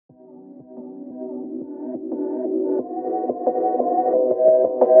What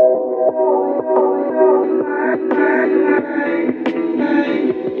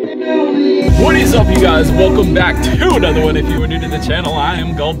is up, you guys? Welcome back to another one. If you are new to the channel, I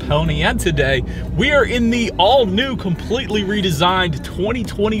am Gold Pony, and today we are in the all-new, completely redesigned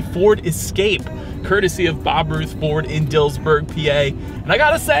 2020 Ford Escape, courtesy of Bob Ruth Ford in Dillsburg, PA. And I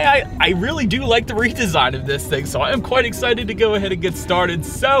gotta say, I really do like the redesign of this thing, so I am quite excited to go ahead and get started.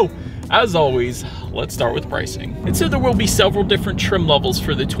 So, as always, let's start with pricing. And so there will be several different trim levels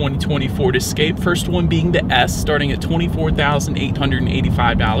for the 2020 Ford Escape. First one being the S, starting at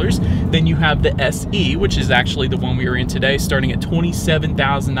 $24,885. Then you have the SE, which is actually the one we are in today, starting at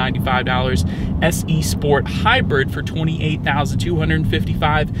 $27,095. SE Sport Hybrid for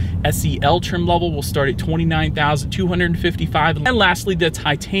 $28,255. SEL trim level will start at $29,255. And lastly, the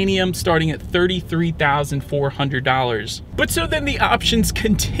Titanium, starting at $33,400. But so then the options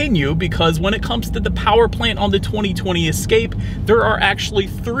continue, because when it comes to the power plant on the 2020 Escape, there are actually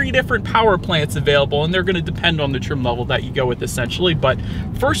 3 different power plants available, and they're going to depend on the trim level that you go with essentially. But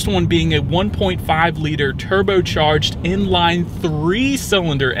first one being a 1.5 liter turbocharged inline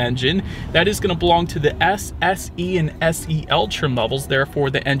 3-cylinder engine that is going to belong to the S, SE, and SEL trim levels, therefore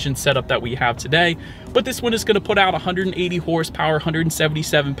the engine setup that we have today. But this one is going to put out 180 horsepower,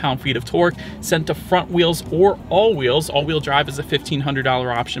 177 pound-feet of torque, sent to front wheels or all wheels. All-wheel drive is a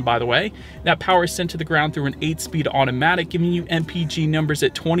 $1,500 option, by the way. That power is sent to the ground through an 8-speed automatic, giving you MPG numbers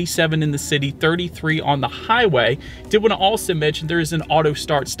at 27 in the city, 33 on the highway. Did want to also mention there is an auto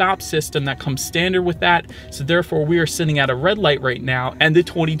start-stop system that comes standard with that, so therefore we are sitting at a red light right now, and the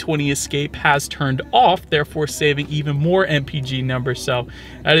 2020 Escape has turned off, therefore saving even more MPG numbers. So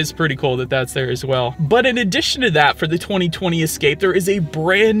that is pretty cool that that's there as well. But in addition to that, for the 2020 Escape, there is a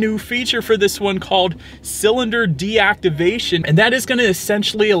brand new feature for this one called cylinder deactivation, and that is going to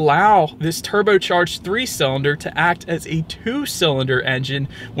essentially allow this turbocharged 3-cylinder to act as a 2-cylinder engine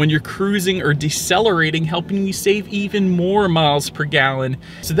when you're cruising or decelerating, helping you save even more miles per gallon.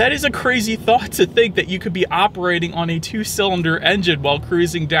 So that is a crazy thought, to think that you could be operating on a 2-cylinder engine while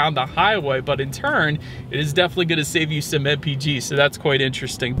cruising down the highway, but in turn, it is definitely going to save you some MPG, so that's quite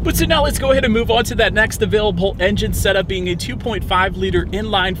interesting. But so now let's go ahead and move on to that next available engine setup, being a 2.5 liter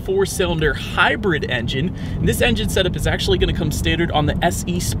inline 4-cylinder hybrid engine. And this engine setup is actually going to come standard on the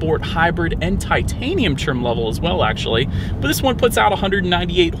SE Sport Hybrid and Titanium trim level as well, actually. But this one puts out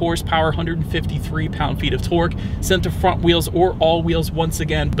 198 horsepower, 153 pound-feet of torque, sent to front wheels or all wheels once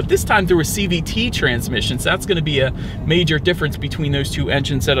again, but this time through a CVT transmission. So that's going to be a major difference between those two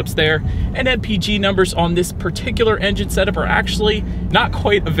engine setups there. And MPG numbers on this particular engine setup are actually not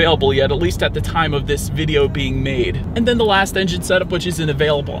quite available yet, at least at the time of this video being made. And then the last engine setup, which is an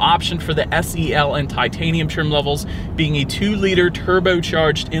available option for the SEL and Titanium trim levels, being a 2-liter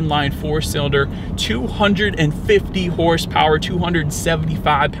turbocharged inline 4-cylinder, 250 horsepower,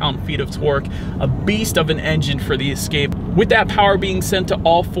 275 pound-feet of torque, a beast of an engine for the Escape, with that power being sent to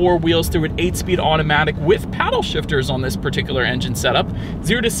all 4 wheels through an 8-speed automatic with paddle shifters on this particular engine setup.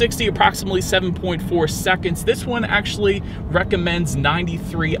 0 to 60 approximately 7.4 seconds. This one actually recommends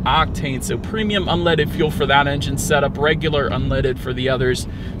 93 octane, so premium unleaded fuel for that engine setup, regular unleaded for the others.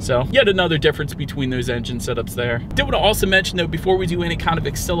 So yet another difference between those engine setups there. Did want to also mention though, before we do any kind of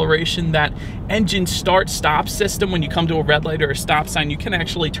acceleration, that engine start-stop system, when you come to a red light or a stop sign, you can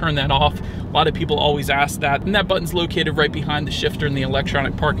actually turn that off. A lot of people always ask that, and that button's located right behind the shifter and the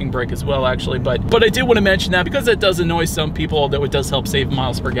electronic parking brake as well, actually. But I did want to mention that because it does annoy some people, although it does help save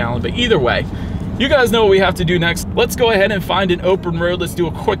miles per gallon. But either way, you guys know what we have to do next. Let's go ahead and find an open road. Let's do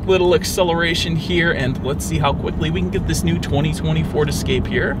a quick little acceleration here, and let's see how quickly we can get this new 2020 Ford Escape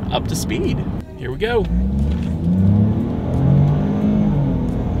here up to speed. Here we go.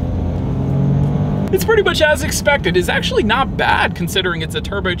 It's pretty much as expected. It's actually not bad considering it's a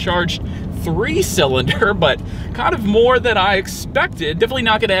turbocharged 3-cylinder, but kind of more than I expected. Definitely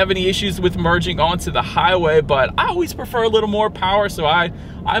not gonna have any issues with merging onto the highway, but I always prefer a little more power, so I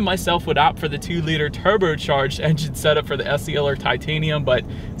myself would opt for the 2-liter turbocharged engine setup for the SEL or Titanium, but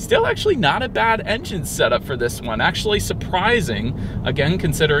still actually not a bad engine setup for this one. Actually surprising, again,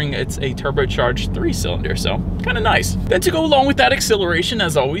 considering it's a turbocharged 3-cylinder, so kind of nice. Then to go along with that acceleration,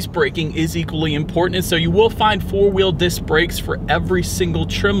 as always, braking is equally important, and so you will find 4-wheel disc brakes for every single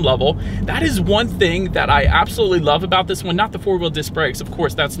trim level. That is one thing that I absolutely love about this one. Not the 4-wheel disc brakes, of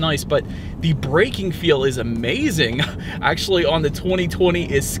course, that's nice, but the braking feel is amazing. Actually, on the 2020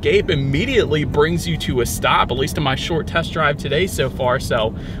 Escape immediately brings you to a stop, at least in my short test drive today so far.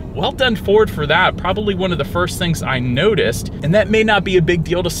 So well done Ford for that. Probably one of the first things I noticed, and that may not be a big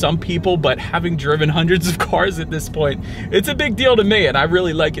deal to some people, but having driven hundreds of cars at this point, it's a big deal to me, and I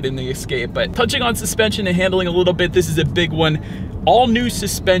really like it in the Escape. But touching on suspension and handling a little bit, this is a big one. All new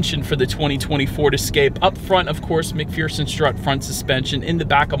suspension for the 2020 Ford Escape. Up front, of course, McPherson strut front suspension. In the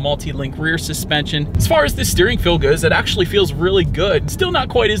back, a multi-link rear suspension. As far as the steering feel goes, it actually feels really good. Still not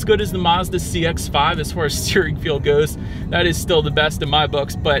quite as good as the Mazda CX-5 as far as steering feel goes. That is still the best in my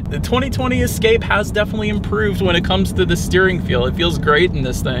books, but the 2020 Escape has definitely improved when it comes to the steering feel. It feels great in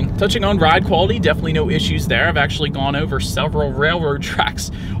this thing. Touching on ride quality, definitely no issues there. I've actually gone over several railroad tracks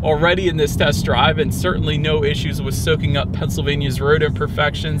already in this test drive, and certainly no issues with soaking up Pennsylvania's road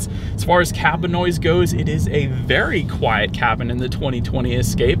imperfections. As far as cabin noise goes, it is a very quiet cabin in the 2020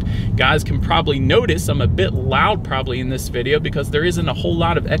 Escape. Guys can probably notice I'm a bit loud probably in this video because there isn't a whole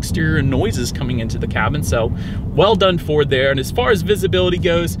lot of exterior noises coming into the cabin, so well done Ford there. And as far as visibility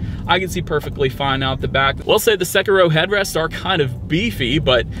goes, I can see perfectly fine out the back. We'll say the second row headrests are kind of beefy,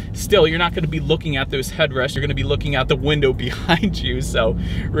 but still, you're not going to be looking at those headrests. You're going to be looking at the window behind you, so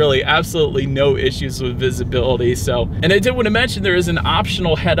really absolutely no issues with visibility. So, and I did want to mention there is an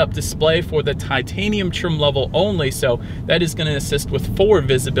optional head-up display for the titanium trim level only, so that is going to assist with forward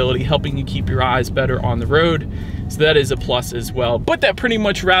visibility, helping you keep your eyes better on the road. So that is a plus as well. But that pretty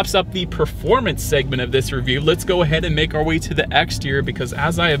much wraps up the performance segment of this review. Let's go ahead and make our way to the exterior, because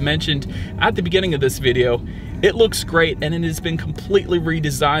as I have mentioned at the beginning of this video, it looks great and it has been completely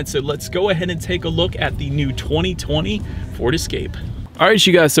redesigned. So let's go ahead and take a look at the new 2020 Ford Escape. All right,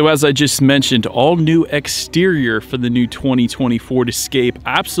 you guys, so as I just mentioned, all new exterior for the new 2020 Ford Escape.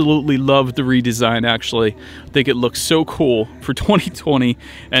 Absolutely love the redesign, actually. I think it looks so cool for 2020.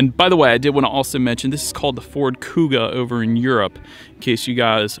 And by the way, I did want to also mention, this is called the Ford Kuga over in Europe, in case you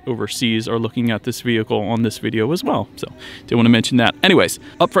guys overseas are looking at this vehicle on this video as well. So did want to mention that. Anyways,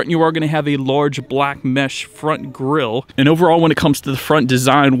 up front, you are going to have a large black mesh front grille. And overall, when it comes to the front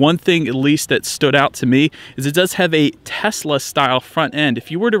design, one thing at least that stood out to me is it does have a Tesla style front end.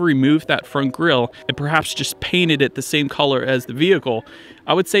 If you were to remove that front grille and perhaps just painted it the same color as the vehicle,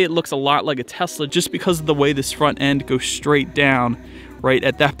 I would say it looks a lot like a Tesla just because of the way this front end goes straight down right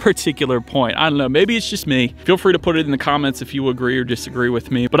at that particular point. I don't know, maybe it's just me. Feel free to put it in the comments if you agree or disagree with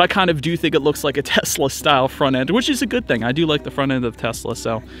me, but I kind of do think it looks like a Tesla style front end, which is a good thing. I do like the front end of Tesla,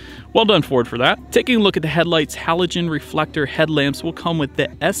 so well done Ford for that. Taking a look at the headlights, halogen reflector headlamps will come with the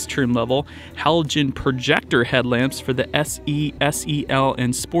S trim level, halogen projector headlamps for the SE, SEL,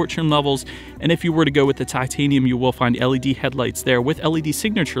 and Sport trim levels, and if you were to go with the titanium, you will find LED headlights there with LED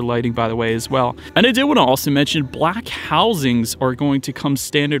signature lighting, by the way, as well. And I did want to also mention black housings are going to come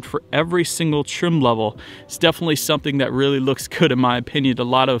standard for every single trim level. It's definitely something that really looks good in my opinion. A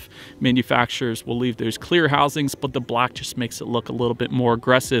lot of manufacturers will leave those clear housings, but the black just makes it look a little bit more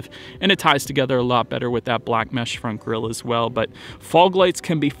aggressive, and it ties together a lot better with that black mesh front grille as well. But fog lights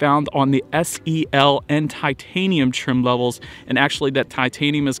can be found on the SEL and titanium trim levels, and actually that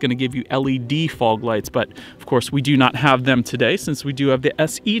titanium is going to give you LED fog lights, but of course we do not have them today since we do have the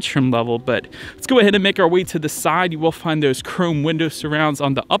SE trim level. But let's go ahead and make our way to the side. You will find those chrome window surrounds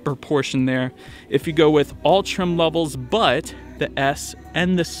on the upper portion there if you go with all trim levels but the S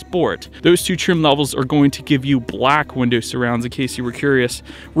and the Sport. Those two trim levels are going to give you black window surrounds in case you were curious.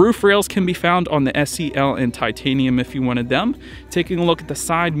 Roof rails can be found on the SEL and titanium if you wanted them. Taking a look at the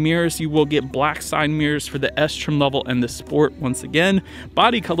side mirrors, you will get black side mirrors for the S trim level and the Sport once again.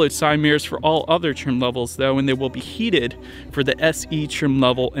 Body colored side mirrors for all other trim levels though, and they will be heated for the SE trim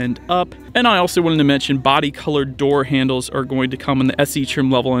level and up. And I also wanted to mention body colored door handles are going to come in the SE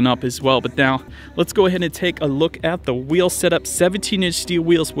trim level and up as well. But now let's go ahead and take a look at the wheel setup. 17-inch steel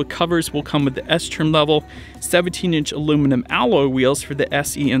wheels with covers will come with the S trim level, 17-inch aluminum alloy wheels for the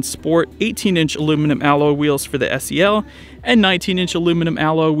SE and Sport, 18-inch aluminum alloy wheels for the SEL, and 19-inch aluminum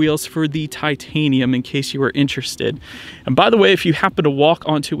alloy wheels for the titanium in case you are interested. And by the way, if you happen to walk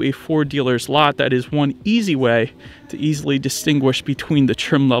onto a Ford dealer's lot, that is one easy way to easily distinguish between the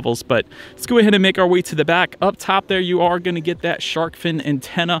trim levels. But let's go ahead and make our way to the back. Up top there, you are going to get that shark fin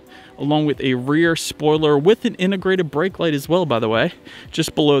antenna along with a rear spoiler with an integrated brake light as well, by the way.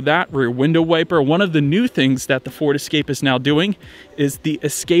 Just below that, rear window wiper. One of the new things that the Ford Escape is now doing is the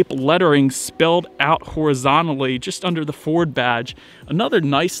Escape lettering spelled out horizontally just under the Ford Ford badge. Another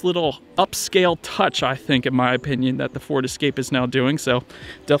nice little upscale touch, I think, in my opinion, that the Ford Escape is now doing. So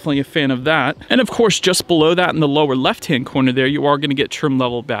definitely a fan of that. And of course, just below that in the lower left-hand corner there, you are going to get trim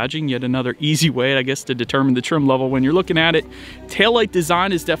level badging. Yet another easy way, I guess, to determine the trim level when you're looking at it. Taillight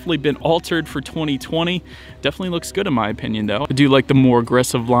design has definitely been altered for 2020. Definitely looks good in my opinion, though. I do like the more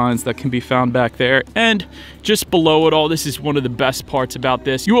aggressive lines that can be found back there. And just below it all, this is one of the best parts about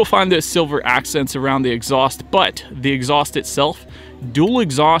this. You will find those silver accents around the exhaust, but the exhaust itself, dual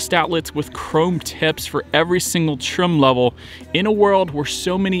exhaust outlets with chrome tips for every single trim level. In a world where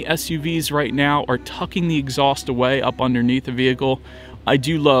so many SUVs right now are tucking the exhaust away up underneath the vehicle, I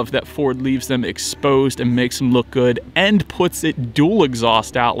do love that Ford leaves them exposed and makes them look good and puts it dual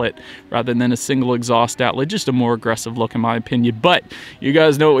exhaust outlet rather than a single exhaust outlet. Just a more aggressive look in my opinion. But you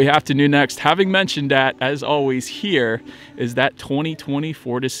guys know what we have to do next. Having mentioned that, as always, here is that 2020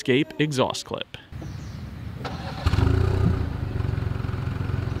 Ford Escape exhaust clip.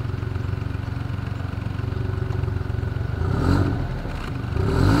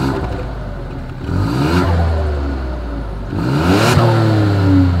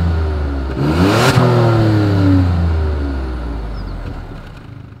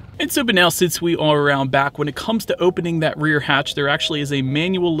 So, but now since we are around back, when it comes to opening that rear hatch, there actually is a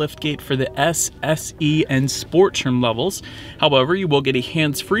manual liftgate for the S, SE, and Sport trim levels. However, you will get a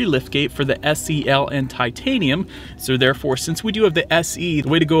hands-free liftgate for the SEL and Titanium. So therefore, since we do have the SE, the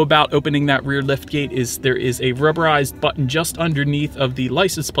way to go about opening that rear liftgate is there is a rubberized button just underneath of the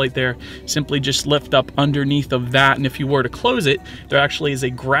license plate there. Simply just lift up underneath of that, and if you were to close it, there actually is a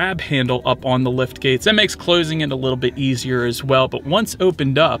grab handle up on the liftgates. That makes closing it a little bit easier as well, but once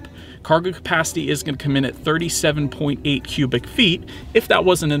opened up, cargo capacity is going to come in at 37.8 cubic feet. If that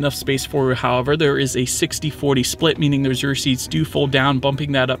wasn't enough space for you, however, there is a 60-40 split, meaning those rear seats do fold down,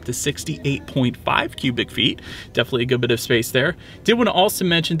 bumping that up to 68.5 cubic feet. Definitely a good bit of space there. Did want to also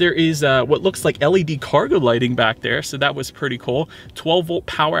mention there is what looks like LED cargo lighting back there, so that was pretty cool. 12-volt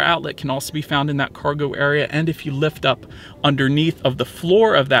power outlet can also be found in that cargo area, and if you lift up underneath of the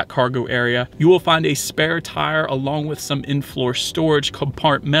floor of that cargo area, you will find a spare tire along with some in-floor storage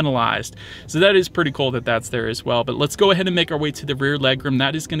compartmentalized. So that is pretty cool that that's there as well. But let's go ahead and make our way to the rear legroom.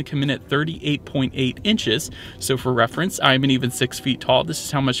 That is going to come in at 38.8 inches. So for reference, I'm an even 6 feet tall. This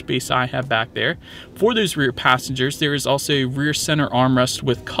is how much space I have back there. For those rear passengers, there is also a rear center armrest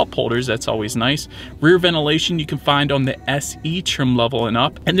with cup holders. That's always nice. Rear ventilation you can find on the SE trim level and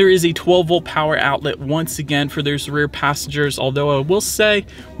up. And there is a 12-volt power outlet once again for those rear passengers, although I will say,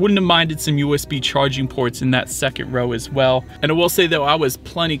 wouldn't have minded some USB charging ports in that second row as well. And I will say though, I was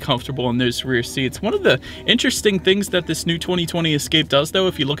plenty comfortable in those rear seats. One of the interesting things that this new 2020 Escape does though,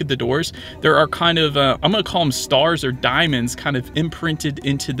 if you look at the doors, there are kind of, I'm gonna call them stars or diamonds kind of imprinted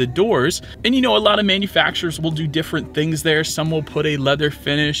into the doors. And you know, a lot of manufacturers will do different things there. Some will put a leather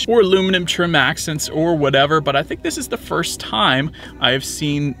finish or aluminum trim accents or whatever, but I think this is the first time I have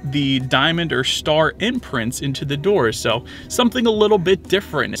seen the diamond or star imprints into the doors. So something a little bit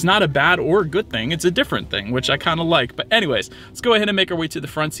different. It's not a bad or a good thing, it's a different thing, which I kind of like. But anyways, let's go ahead and make our way to the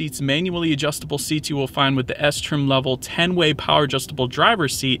front seats. Manually adjustable seats you will find with the S trim level, 10-way power adjustable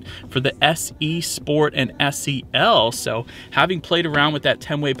driver's seat for the SE, Sport, and SEL. So having played around with that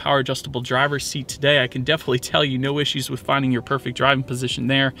 10-way power adjustable driver's seat today, I can definitely tell you no issues with finding your perfect driving position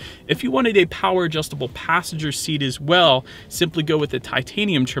there. If you wanted a power adjustable passenger seat as well, simply go with the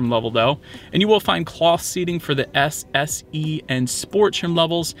Titanium trim level though, and you will find cloth seating for the S, SE, and Sport trim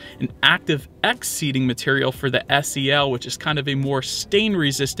levels, an Active X seating material for the SEL, which is kind of a more stain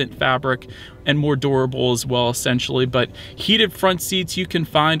resistant fabric and more durable as well essentially. But heated front seats you can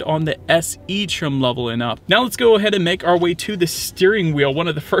find on the SE trim level and up. Now let's go ahead and make our way to the steering wheel. One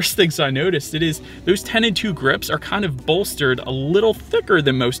of the first things I noticed it is those 10-2 grips are kind of bolstered a little thicker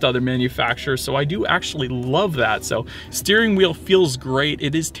than most other manufacturers, so I do actually love that. So steering wheel feels great.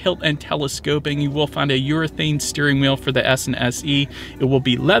 It is tilt and telescoping. You will find a urethane steering wheel for the S and SE. It will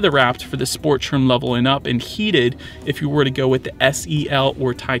be leather wrapped for the Sport trim level and up, and heated if you were to go with the SEL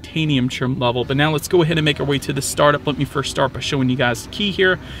or Titanium trim level. But now let's go ahead and make our way to the startup. Let me first start by showing you guys the key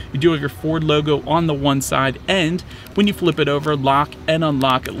here. You do have your Ford logo on the one side, and when you flip it over, lock and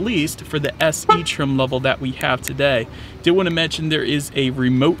unlock, at least for the SE trim level that we have today. Did want to mention there is a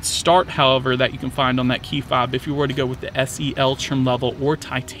remote start, however, that you can find on that key fob if you were to go with the SEL trim level or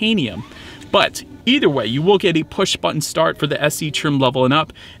Titanium. But Either way, you will get a push button start for the SE trim level and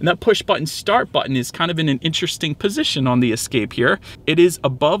up, and that push button start button is kind of in an interesting position on the Escape here. It is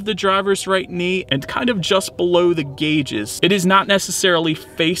above the driver's right knee and kind of just below the gauges. It is not necessarily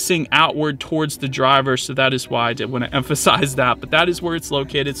facing outward towards the driver, so that is why I did want to emphasize that, but that is where it's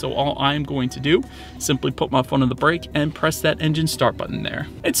located. So all I am going to do, simply put my foot on the brake and press that engine start button there.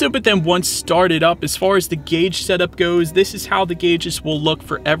 And so, but then once started up, as far as the gauge setup goes, this is how the gauges will look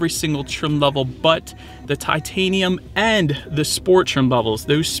for every single trim level, but the titanium and the sport trim levels.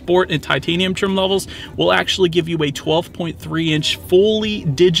 Those sport and titanium trim levels will actually give you a 12.3-inch fully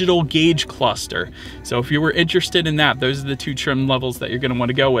digital gauge cluster. So if you were interested in that, those are the two trim levels that you're going to want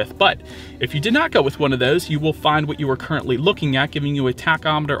to go with. But if you did not go with one of those, you will find what you are currently looking at, giving you a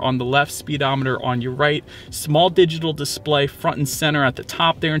tachometer on the left, speedometer on your right, small digital display front and center at the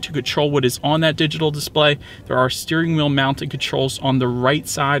top there, and to control what is on that digital display, there are steering wheel mounted controls on the right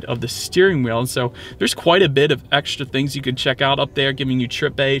side of the steering wheel. And so there's quite a bit of extra things you can check out up there, giving you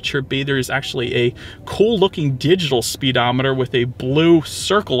trip A, trip B. There is actually a cool looking digital speedometer with a blue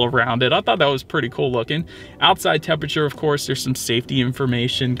circle around it. I thought that was pretty cool looking. Outside temperature, of course, there's some safety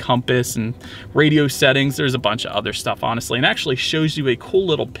information, compass and radio settings. There's a bunch of other stuff, honestly, and actually shows you a cool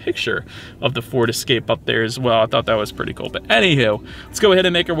little picture of the Ford Escape up there as well. I thought that was pretty cool. But anywho, let's go ahead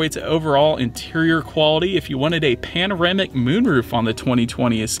and make our way to overall interior quality. If you wanted a panoramic moonroof on the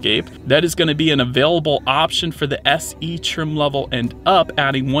 2020 Escape, that is going to be an available option for the SE trim level and up,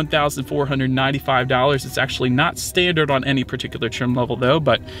 adding $1,495. It's actually not standard on any particular trim level though,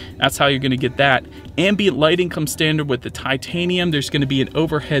 but that's how you're going to get that. Ambient lighting comes standard with the titanium. There's going to be an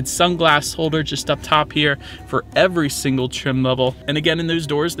overhead sunglass holder just up top here for every single trim level. And again, in those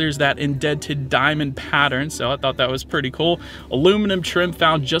doors, there's that indented diamond pattern, so I thought that was pretty cool. Aluminum trim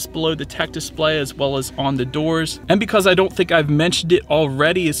found just below the tech display as well as on the doors. And because I don't think I've mentioned it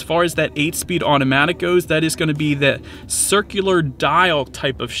already, as far as that 8-speed automatic goes, that is going to be the circular dial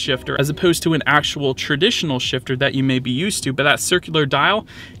type of shifter as opposed to an actual traditional shifter that you may be used to. But that circular dial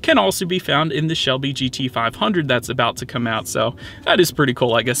can also be found in the Shelby GT500 that's about to come out, so that is pretty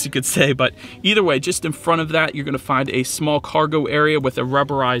cool, I guess you could say. But either way, just in front of that, you're going to find a small cargo area with a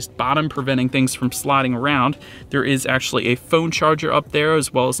rubberized bottom preventing things from sliding around. There is actually a phone charger up there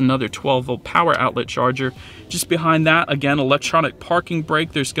as well as another 12-volt power outlet charger. Just behind that, again, electronic parking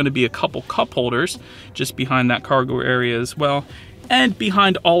brake. There's going to be a couple cup holders just behind that cargo area as well. And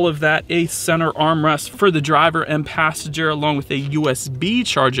behind all of that, a center armrest for the driver and passenger, along with a USB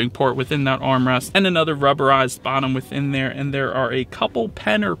charging port within that armrest and another rubberized bottom within there. And there are a couple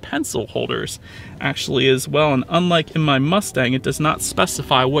pen or pencil holders actually as well. And unlike in my Mustang, it does not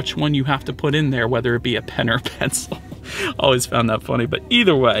specify which one you have to put in there, whether it be a pen or pencil. Always found that funny, but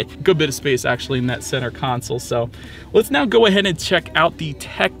either way, good bit of space actually in that center console. So let's now go ahead and check out the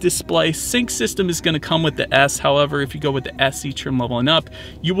tech display. Sync system is going to come with the S. However, if you go with the SE trim level and up,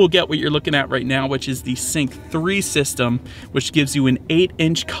 you will get what you're looking at right now, which is the Sync 3 system, which gives you an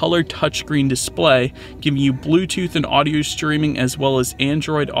 8-inch color touchscreen display, giving you Bluetooth and audio streaming, as well as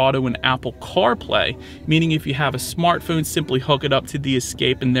Android Auto and Apple CarPlay, meaning if you have a smartphone, simply hook it up to the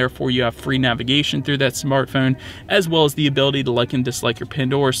Escape, and therefore you have free navigation through that smartphone, as well as the ability to like and dislike your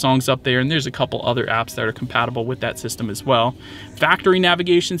Pandora songs up there. And there's a couple other apps that are compatible with that system as well. Factory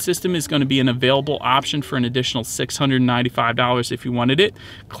navigation system is going to be an available option for an additional $695 if you wanted it.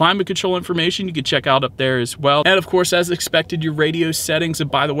 Climate control information you can check out up there as well. And of course, as expected, your radio settings.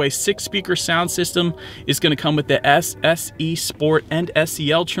 And by the way, 6-speaker sound system is going to come with the S, SE, Sport, and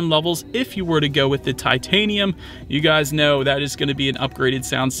SEL trim levels. If you were to go with the titanium, you guys know that is going to be an upgraded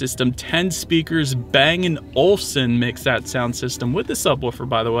sound system. 10 speakers, Bang & Olufsen makes that sound system with the subwoofer,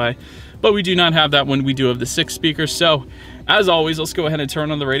 by the way. But we do not have that when we do have the 6 speakers. So as always, let's go ahead and turn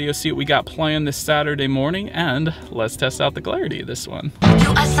on the radio, see what we got playing this Saturday morning, and let's test out the clarity of this one.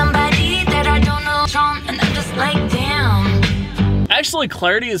 You are somebody that I don't know, and I'm just like, damn. Actually,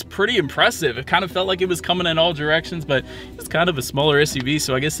 clarity is pretty impressive. It kind of felt like it was coming in all directions, but it's kind of a smaller SUV,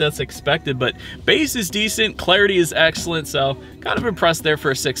 so I guess that's expected. But bass is decent, clarity is excellent, so kind of impressed there for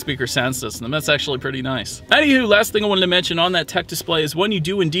a 6-speaker sound system. That's actually pretty nice. Anywho, last thing I wanted to mention on that tech display is when you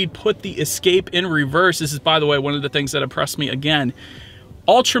do indeed put the Escape in reverse, this is, by the way, one of the things that impressed me again.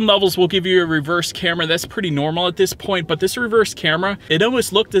 All trim levels will give you a reverse camera. That's pretty normal at this point, but this reverse camera, it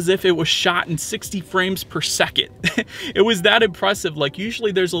almost looked as if it was shot in 60 frames per second. It was that impressive. Like,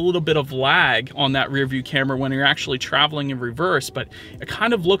 usually there's a little bit of lag on that rear view camera when you're actually traveling in reverse, but it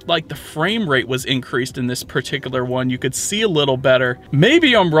kind of looked like the frame rate was increased in this particular one. You could see a little better.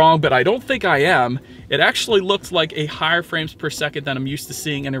 Maybe I'm wrong, but I don't think I am. It actually looked like a higher frames per second than I'm used to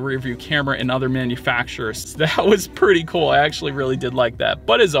seeing in a rear view camera in other manufacturers. That was pretty cool. I actually really did like that.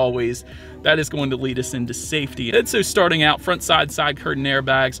 But as always, that is going to lead us into safety. And so starting out, front side curtain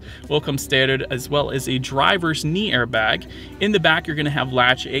airbags will come standard, as well as a driver's knee airbag. In the back, you're going to have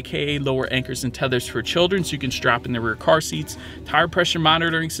latch, aka lower anchors and tethers for children, so you can strap in the rear car seats. Tire pressure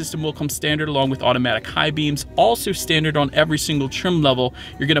monitoring system will come standard, along with automatic high beams. Also standard on every single trim level,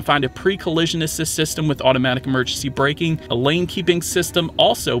 you're going to find a pre-collision assist system with automatic emergency braking, a lane keeping system,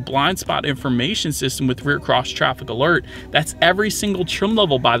 also blind spot information system with rear cross traffic alert. That's every single trim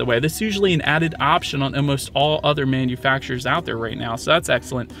level, by the way. This is usually an added option on almost all other manufacturers out there right now, so that's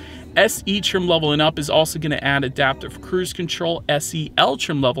excellent. SE trim level and up is also going to add adaptive cruise control. SEL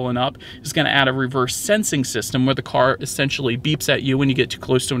trim level and up is going to add a reverse sensing system where the car essentially beeps at you when you get too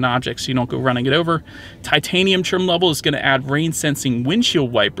close to an object so you don't go running it over. Titanium trim level is going to add rain sensing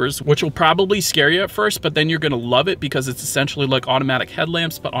windshield wipers, which will probably scare you at first, but then you're going to love it because it's essentially like automatic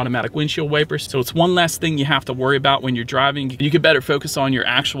headlamps but automatic windshield wipers. So it's one less thing you have to worry about when you're driving. You can better focus on your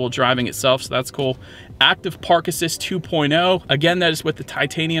actual driving itself, so that's cool. Active Park Assist 2.0, again, that is with the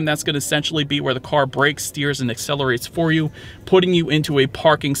titanium. That's going to essentially be where the car brakes, steers, and accelerates for you, putting you into a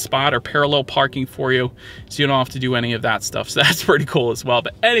parking spot or parallel parking for you, so you don't have to do any of that stuff. So that's pretty cool as well.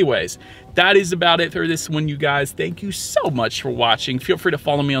 But anyways, that is about it for this one, you guys. Thank you so much for watching. Feel free to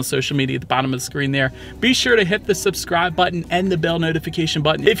follow me on social media at the bottom of the screen there. Be sure to hit the subscribe button and the bell notification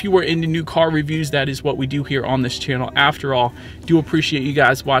button if you are into new car reviews. That is what we do here on this channel. After all, do appreciate you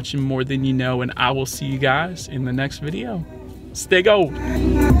guys watching more than you know, and I will see you guys in the next video. Stay gold.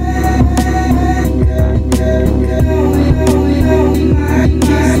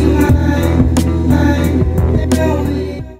 Yeah.